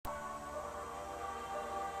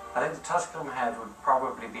I think the Tusculum head would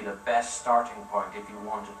probably be the best starting point if you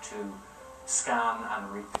wanted to scan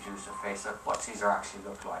and reproduce a face of what Caesar actually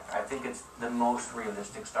looked like. I think it's the most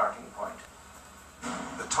realistic starting point.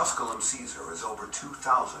 The Tusculum Caesar is over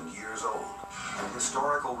 2,000 years old, and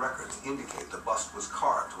historical records indicate the bust was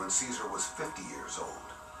carved when Caesar was 50 years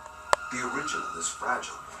old. The original is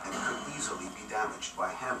fragile and could easily be damaged by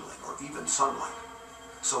handling or even sunlight,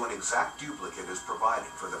 so an exact duplicate is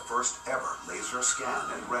provided for the first ever laser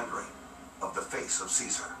scan and rendering of the face of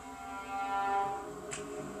Caesar.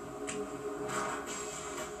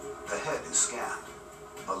 The head is scanned,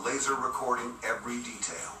 a laser recording every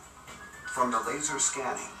detail. From the laser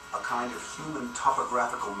scanning, a kind of human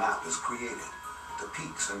topographical map is created, the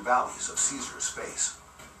peaks and valleys of Caesar's face.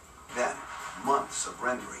 Then, months of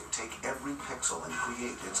rendering take every pixel and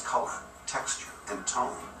create its color, texture, and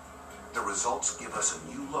tone. The results give us a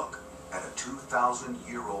new look at a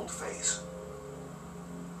 2,000-year-old face.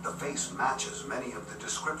 The face matches many of the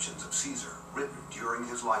descriptions of Caesar written during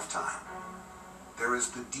his lifetime. There is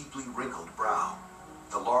the deeply wrinkled brow,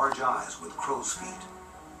 the large eyes with crow's feet,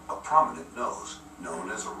 a prominent nose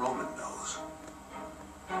known as a Roman nose,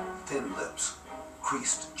 thin lips,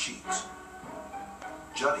 creased cheeks,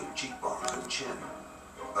 jutting cheekbones and chin,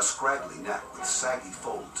 a scraggly neck with saggy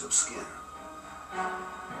folds of skin.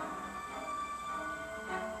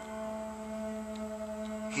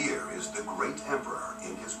 Here is the great emperor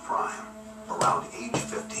in his prime, around age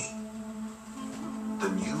 50. The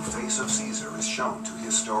new face of Caesar is shown to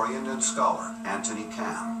historian and scholar Anthony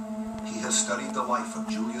Cam. He has studied the life of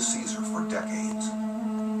Julius Caesar for decades.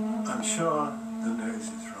 I'm sure the nose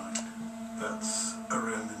is right. That's a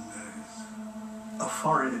Roman nose. A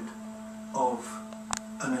forehead of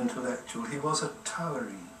an intellectual. He was a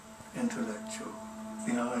towering intellectual.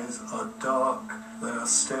 The eyes are dark, they are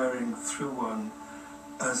staring through one,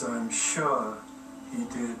 as I'm sure he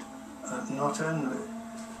did, not only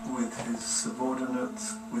with his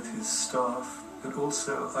subordinates, with his staff, but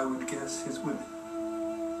also, I would guess, his women.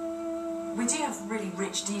 We do have really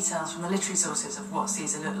rich details from the literary sources of what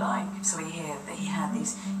Caesar looked like. So we hear that he had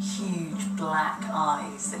these huge black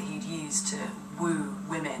eyes that he'd used to woo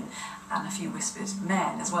women, and a few whispered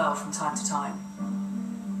men as well from time to time.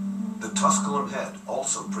 The Tusculum head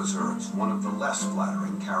also preserves one of the less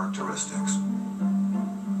flattering characteristics: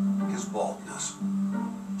 his baldness.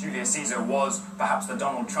 Julius Caesar was perhaps the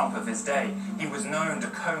Donald Trump of his day. He was known to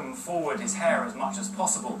comb forward his hair as much as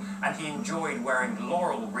possible, and he enjoyed wearing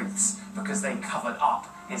laurel wreaths because they covered up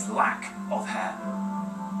his lack of hair.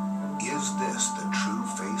 Is this the true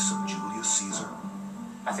face of Julius Caesar?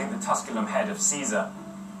 I think the Tusculum head of Caesar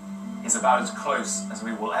is about as close as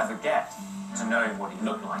we will ever get to knowing what he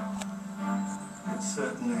looked like. It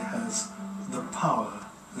certainly has the power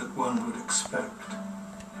that one would expect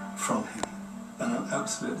from him, and I'm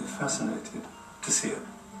absolutely fascinated to see it.